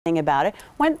about it,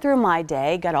 went through my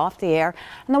day, got off the air.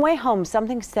 On the way home,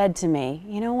 something said to me,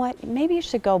 you know what, maybe you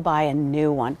should go buy a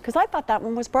new one, because I thought that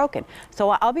one was broken.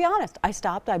 So I'll be honest, I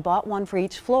stopped, I bought one for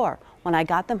each floor. When I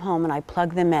got them home and I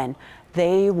plugged them in,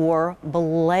 they were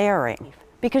blaring.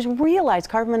 Because realize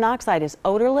carbon monoxide is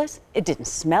odorless, it didn't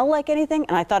smell like anything,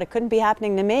 and I thought it couldn't be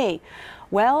happening to me.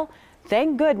 Well,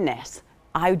 thank goodness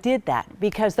I did that,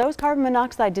 because those carbon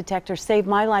monoxide detectors saved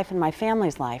my life and my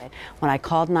family's life. When I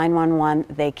called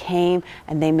 911, they came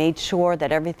and they made sure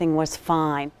that everything was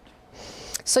fine.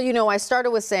 So, you know, I started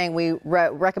with saying we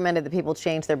recommended that people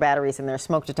change their batteries in their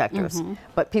smoke detectors,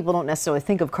 but people don't necessarily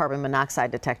think of carbon monoxide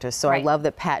detectors. So I love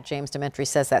that Pat James Dementri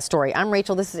says that story. I'm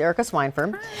Rachel, this is Erica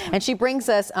Swineford, and she brings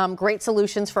us great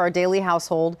solutions for our daily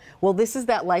household. Well, this is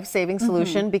that life-saving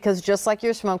solution, because just like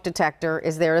your smoke detector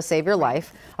is there to save your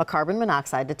life, a carbon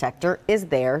monoxide detector is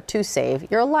there to save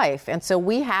your life. And so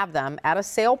we have them at a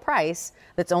sale price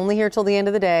that's only here till the end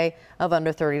of the day of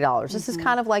under $30. This is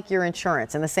kind of like your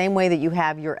insurance. In the same way that you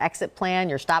have your exit plan,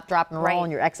 your stop, drop, and roll,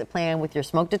 and your exit plan with your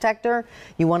smoke detector,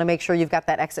 you want to make sure you've got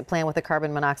that exit plan with a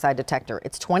carbon monoxide detector.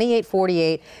 It's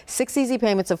 $28.48, 6 easy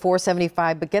payments of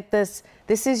 $475, but get this,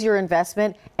 this is your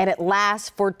investment, and it lasts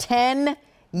for 10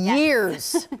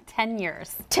 years. 10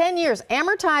 years. 10 years.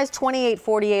 Amortized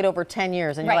 $28.48 over 10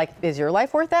 years. And you're like, is your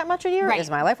life worth that much a year? Is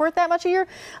my life worth that much a year?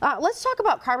 Let's talk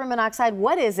about carbon monoxide.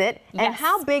 What is it? And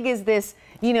how big is this,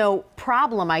 you know,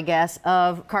 problem, I guess,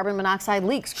 of carbon monoxide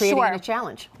leaks creating a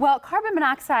challenge? Well, carbon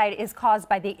monoxide is caused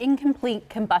by the incomplete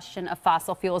combustion of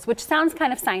fossil fuels, which sounds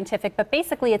kind of scientific, but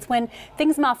basically it's when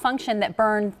things malfunction that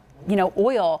burn, you know,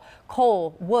 oil,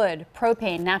 coal, wood,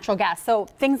 propane, natural gas. So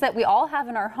things that we all have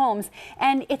in our homes.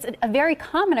 And it's a very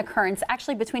common occurrence.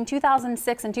 Actually, between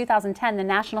 2006 and 2010, the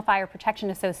National Fire Protection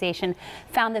Association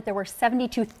found that there were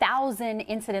 72,000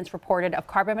 incidents reported of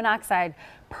carbon monoxide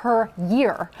per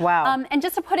year. Wow. And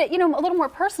just to put it, you know, a little more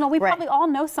personal, we probably all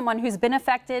know someone who's been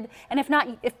affected. And if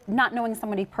not knowing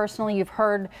somebody personally, you've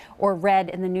heard or read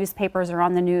in the newspapers or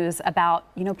on the news about,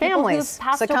 you know, people who've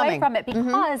passed away from it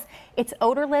because it's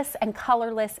odorless and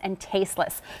colorless and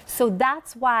tasteless. So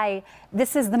that's why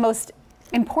this is the most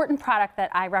important product that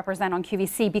I represent on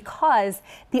QVC, because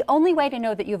the only way to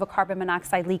know that you have a carbon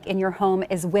monoxide leak in your home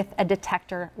is with a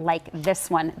detector like this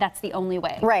one. That's the only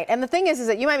way. Right. And the thing is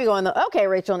that you might be going, okay,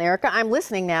 Rachel and Erica, I'm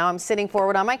listening now. I'm sitting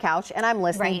forward on my couch and I'm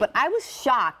listening. But I was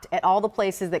shocked at all the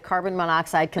places that carbon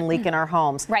monoxide can leak in our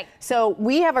homes. So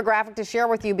we have a graphic to share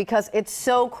with you because it's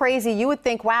so crazy. You would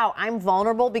think, wow, I'm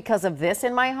vulnerable because of this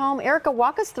in my home. Erica,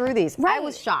 walk us through these. I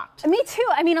was shocked. Me too.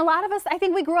 I mean, a lot of us, I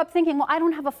think we grew up thinking, well, I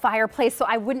don't have a fireplace, so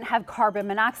I wouldn't have carbon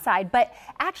monoxide, but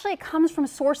actually it comes from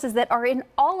sources that are in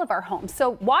all of our homes.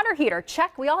 So water heater,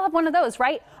 check, we all have one of those,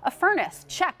 right? A furnace,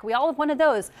 check, we all have one of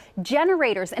those.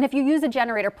 Generators, and if you use a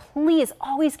generator, please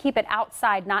always keep it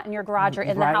outside, not in your garage or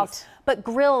in the house. But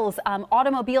grills,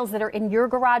 automobiles that are in your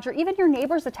garage or even your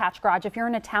neighbor's attached garage if you're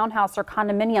in a townhouse or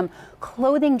condominium,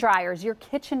 clothing dryers, your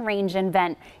kitchen range and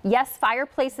vent. Yes,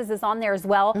 fireplaces is on there as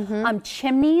well.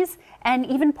 Chimneys and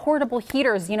even portable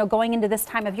heaters, you know, going into this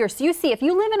time of year. So you see, if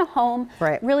you live in a home,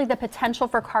 really the potential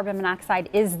for carbon monoxide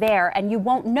is there, and you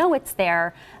won't know it's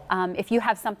there if you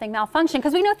have something malfunction,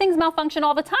 because we know things malfunction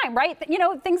all the time, right? You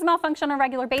know, things malfunction on a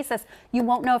regular basis. You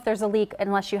won't know if there's a leak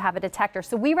unless you have a detector.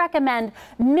 So we recommend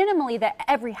minimally that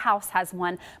every house has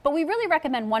one, but we really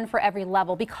recommend one for every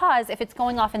level, because if it's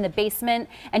going off in the basement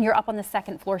and you're up on the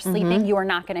second floor sleeping, you are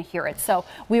not going to hear it. So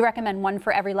we recommend one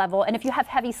for every level. And if you have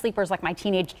heavy sleepers like my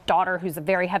teenage daughter, who's a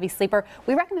very heavy sleeper,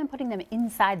 we recommend putting them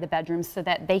inside the bedrooms so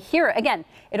that they hear it. Again,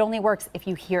 it only works if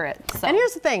you hear it. So. And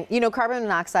here's the thing, you know, carbon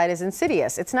monoxide is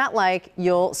insidious. It's not like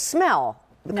you'll smell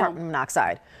the carbon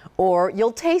monoxide or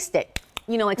you'll taste it.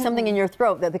 You know, like something in your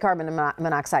throat, that the carbon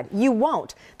monoxide. You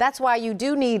won't. That's why you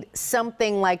do need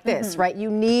something like this, right? You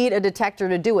need a detector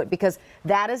to do it, because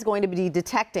that is going to be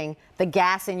detecting the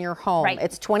gas in your home.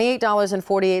 It's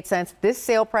 $28.48. This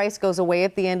sale price goes away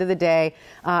at the end of the day.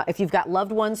 If you've got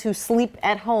loved ones who sleep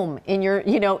at home in your,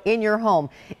 you know, in your home,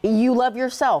 you love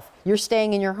yourself, you're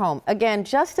staying in your home. Again,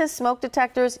 just as smoke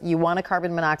detectors, you want a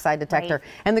carbon monoxide detector.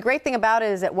 And the great thing about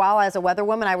it is that while as a weather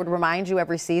woman, I would remind you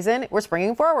every season, we're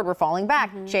springing forward, we're falling back.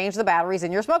 Change the batteries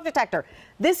in your smoke detector.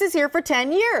 This is here for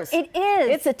 10 years. It is.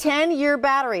 It's a 10-year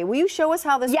battery. Will you show us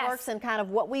how this works and kind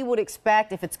of what we would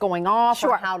expect if it's going off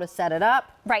or how to set it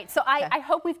up? Right. So I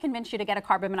hope we've convinced you to get a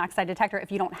carbon monoxide detector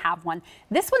if you don't have one.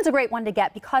 This one's a great one to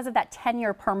get because of that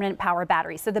 10-year permanent power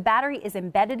battery. So the battery is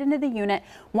embedded into the unit.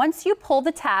 Once you pull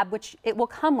the tab, which it will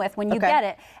come with when you get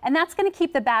it, and that's going to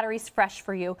keep the batteries fresh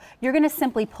for you. You're going to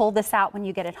simply pull this out when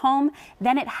you get it home.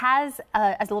 Then it has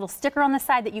a little sticker on the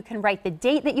side that you can write the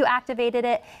date that you activated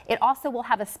it. It also will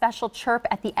have a special chirp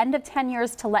at the end of 10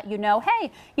 years to let you know,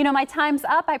 hey, you know, my time's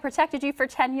up. I protected you for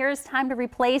 10 years. Time to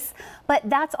replace. But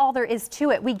that's all there is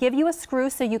to it. We give you a screw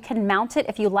so you can mount it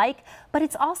if you like, but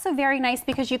it's also very nice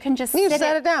because you can just sit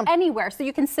it down anywhere. So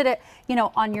you can sit it, you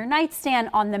know, on your nightstand,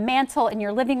 on the mantle, in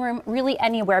your living room, really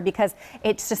anywhere because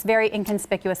it's just very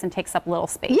inconspicuous and takes up little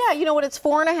space. Yeah, you know what? It's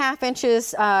 4.5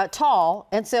 inches tall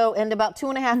and about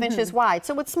 2.5 inches wide.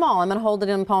 So it's small. I'm going to hold it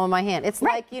in the palm of my hand. It's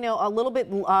like, you know, a little bit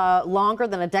longer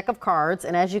than a deck of cards.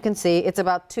 And as you can see, it's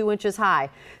about 2 inches high.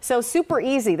 So super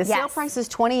easy. The sale price is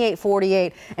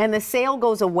 $28.48 and the sale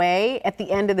goes away at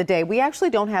the end of the day. We actually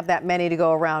don't have that many to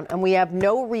go around and we have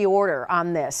no reorder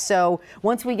on this. So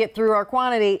once we get through our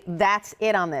quantity, that's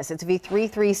it on this. It's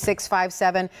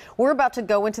V33657. We're about to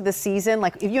go into the season.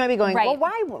 Like if you might be going, well,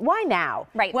 why now?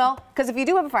 Right. Well, because if you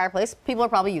do have a fireplace, people are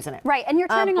probably using it. Right. And you're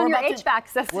turning on your HVAC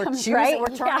systems, right? We're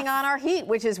turning on our heat,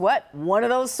 which is what? One of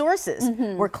those sources.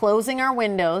 We're closing our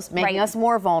windows, making us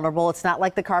more vulnerable. It's not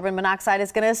like the carbon monoxide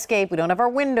is going to escape. We don't have our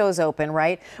windows open,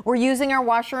 right? We're using our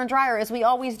washer and dryer as we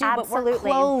always do, but we're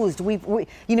closed.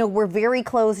 We're very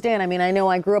closed in. I mean, I know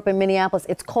I grew up in Minneapolis.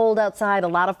 It's cold outside. A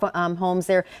lot of homes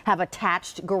there have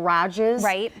attached garages,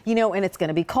 right? You know, and it's going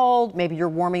to be cold. Maybe you're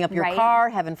warming up your car,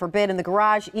 heaven forbid, in the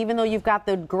garage. Even though you've got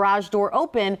the garage door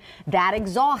open, that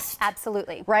exhaust.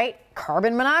 Absolutely. Right?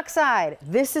 Carbon monoxide.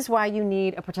 This is why you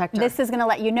need a protector. This is going to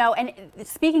let you know. And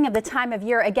speaking of the time of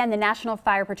year, again, the National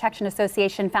Fire Protection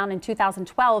Association found in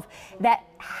 2012 that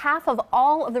half of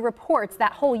all of the reports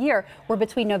that whole year were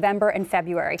between November and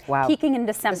February, peaking in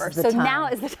December. So now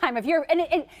is the time of year.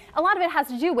 And a lot of it has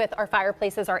to do with our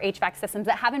fireplaces, our HVAC systems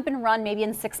that haven't been run maybe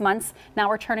in 6 months. Now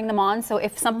we're turning them on. So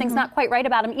if something's not quite right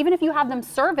about them, even if you have them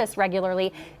serviced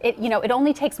regularly, it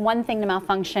only takes one thing to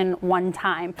malfunction one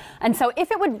time. And so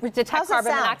if it would detect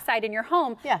carbon monoxide in your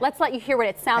home, let's let you hear what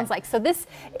it sounds like. So this,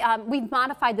 we've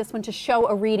modified this one to show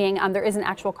a reading. There isn't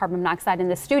actual carbon monoxide in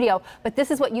the studio, but this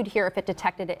is what you'd hear if it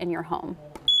detected it in your home.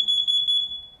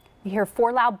 You hear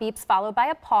 4 loud beeps followed by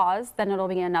a pause, then it'll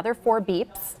be another 4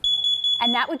 beeps.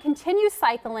 And that would continue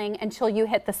cycling until you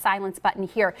hit the silence button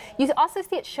here. You also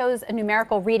see it shows a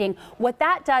numerical reading. What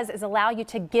that does is allow you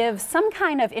to give some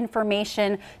kind of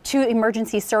information to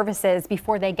emergency services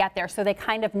before they get there, so they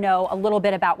kind of know a little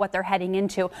bit about what they're heading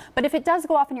into. But if it does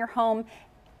go off in your home,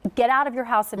 get out of your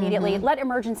house immediately. Let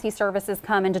emergency services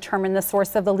come and determine the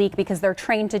source of the leak because they're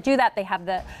trained to do that. They have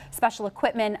the special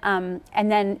equipment.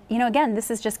 And then, again,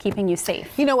 this is just keeping you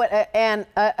safe. You know what? And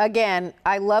again,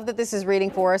 I love that this is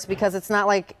reading for us because it's not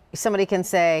like somebody can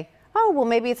say, oh, well,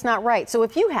 maybe it's not right. So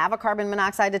if you have a carbon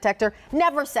monoxide detector,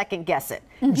 never second guess it.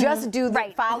 Just do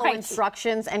the follow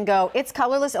instructions and go, it's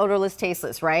colorless, odorless,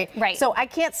 tasteless, right? So I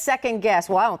can't second guess,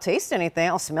 well, I don't taste anything,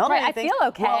 I'll smell anything. I feel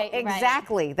okay. Well,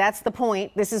 exactly. That's the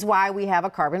point. This is why we have a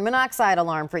carbon monoxide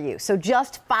alarm for you. So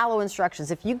just follow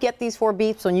instructions. If you get these 4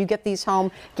 beeps when you get these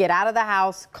home, get out of the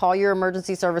house, call your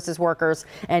emergency services workers,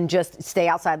 and just stay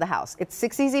outside the house. It's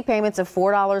 6 easy payments of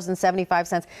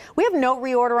 $4.75. We have no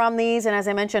reorder on these, and as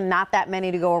I mentioned, not that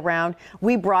many to go around.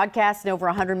 We broadcast in over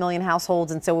 100 million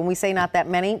households, and so when we say not that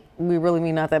many, we really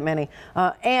mean not that many.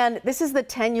 And this is the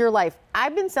 10-year life.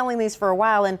 I've been selling these for a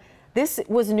while, and this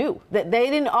was new. That they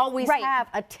didn't always have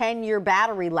a 10-year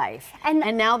battery life,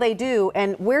 and now they do.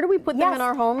 And where do we put them in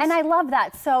our homes? And I love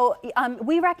that. So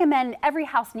we recommend every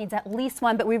house needs at least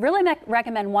one, but we really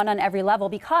recommend one on every level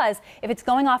because if it's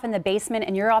going off in the basement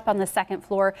and you're up on the 2nd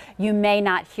floor, you may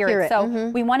not hear it. So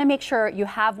we want to make sure you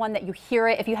have one that you hear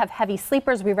it. If you have heavy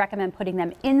sleepers, we recommend putting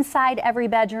them inside every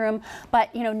bedroom.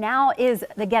 But now is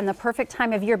again the perfect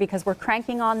time of year because we're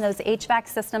cranking on those HVAC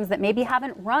systems that maybe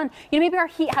haven't run. Maybe our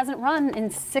heat hasn't run in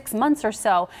 6 months or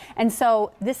so. And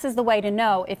so this is the way to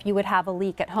know if you would have a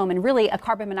leak at home. And really, a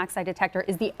carbon monoxide detector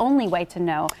is the only way to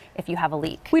know if you have a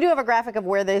leak. We do have a graphic of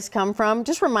where these come from.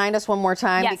 Just remind us one more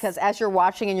time because as you're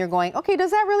watching and you're going, okay,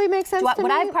 does that really make sense to me?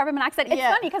 Would I have carbon monoxide? It's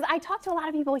funny because I talk to a lot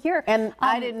of people here. And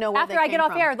I didn't know where after I get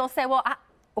off air, they'll say, well,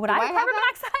 would I have carbon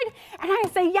monoxide? And I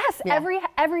say yes. Yeah.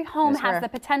 Every home has the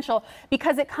potential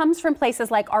because it comes from places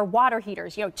like our water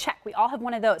heaters. Check. We all have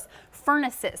one of those.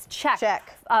 Furnaces, check.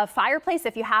 Fireplace,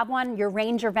 if you have one. Your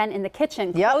range or vent in the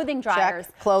kitchen. Yep. Clothing dryers.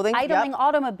 Check. Clothing. Idling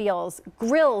automobiles,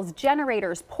 grills,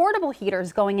 generators, portable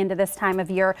heaters going into this time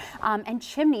of year, and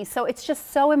chimneys. So it's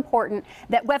just so important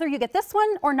that whether you get this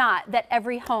one or not, that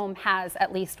every home has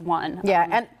at least one. Yeah,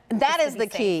 and that is the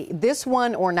key. This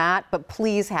one or not, but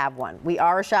please have one. We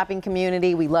are a shopping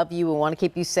community. We love you. We want to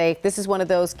keep you safe. This is one of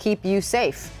those keep you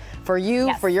safe. For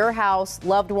you, for your house,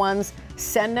 loved ones,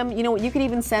 send them. You know what? You could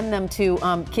even send them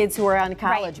to kids who are on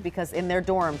college because in their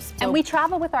dorms. So. And we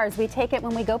travel with ours. We take it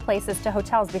when we go places to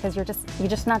hotels because you're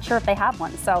just not sure if they have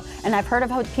one. So, and I've heard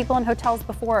of people in hotels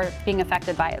before being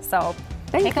affected by it. So.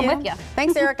 Take them with you.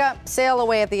 Thanks, Erica. Sale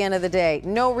away at the end of the day.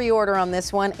 No reorder on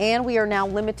this one, and we are now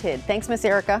limited. Thanks, Miss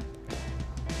Erica.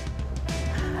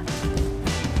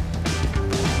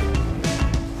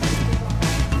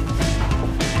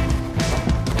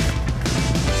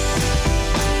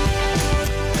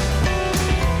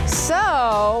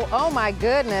 So, oh my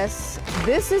goodness,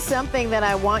 this is something that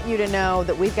I want you to know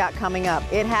that we've got coming up.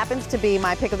 It happens to be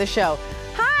my pick of the show.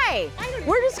 Hi!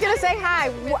 We're just gonna say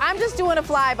hi. I'm just doing a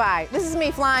flyby. This is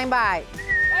me flying by.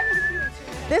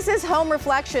 This is Home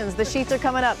Reflections. The sheets are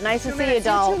coming up. Nice to see you,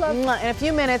 doll. In a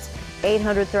few minutes,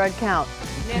 800 thread count.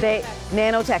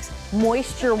 Nanotex.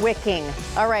 Moisture wicking.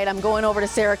 All right, I'm going over to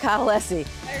Sarah Cottalesi.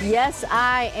 Yes,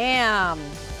 I am.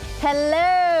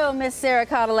 Hello, Miss Sarah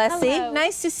Cottalesi. Hello.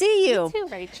 Nice to see you. You too,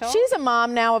 Rachel. She's a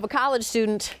mom now of a college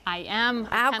student. I am.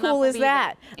 How cool is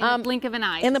that? In the blink of an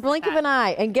eye. In the blink of an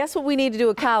eye. And guess what we need to do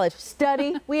at college?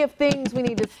 Study. We have things we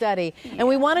need to study. Yeah. And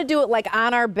we want to do it like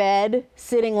on our bed,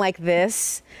 sitting like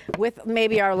this, with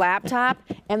maybe our laptop.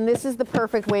 And this is the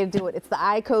perfect way to do it. It's the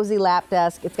iCozy lap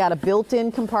desk. It's got a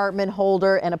built-in compartment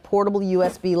holder and a portable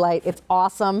USB light. It's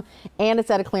awesome. And it's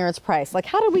at a clearance price. Like,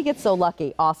 how did we get so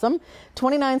lucky? Awesome.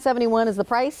 $29.71 is the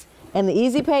price. And the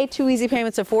easy pay, 2 easy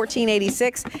payments of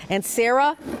 $14.86. And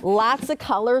Sarah, lots of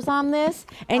colors on this.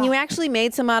 And you actually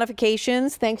made some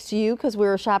modifications thanks to you because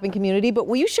we're a shopping community. But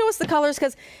will you show us the colors?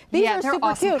 Because these are they're super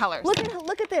awesome cute. colors.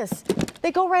 Look at this.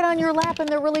 They go right on your lap and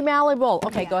they're really malleable.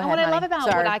 Okay, go ahead. And what honey. I love about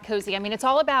Sorry. iCozy, I mean, it's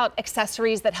all about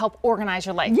accessories that help organize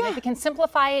your life. Yeah. If you can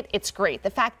simplify it, it's great. The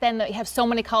fact then that you have so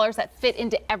many colors that fit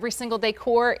into every single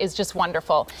decor is just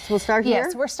wonderful. So we'll start here?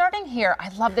 Yes, we're starting here. I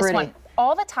love this Pretty. one.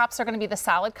 All the tops are going to be the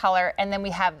solid color, and then we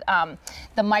have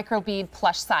the micro bead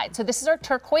plush side. So this is our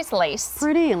turquoise lace.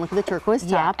 Pretty, and look at the turquoise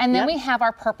top. And then we have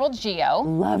our purple geo.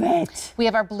 Love it. We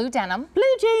have our blue denim. Blue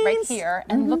jeans. Right here.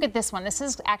 And look at this one. This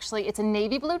is actually, it's a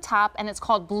navy blue top, and it's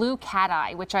called Blue Cat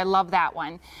Eye, which I love that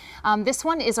one. This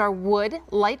one is our wood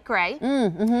light gray.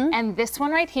 And this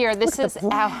one right here, this is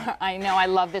our, I know, I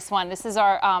love this one. This is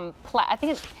our, I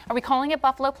think it's, are we calling it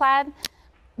buffalo plaid?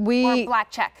 Or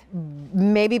black check?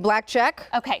 Maybe black check.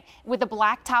 Okay, with a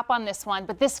black top on this one,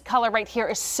 but this color right here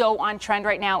is so on trend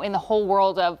right now in the whole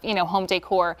world of, home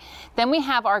decor. Then we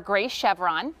have our gray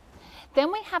chevron.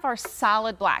 Then we have our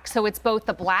solid black. So it's both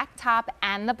the black top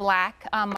and the black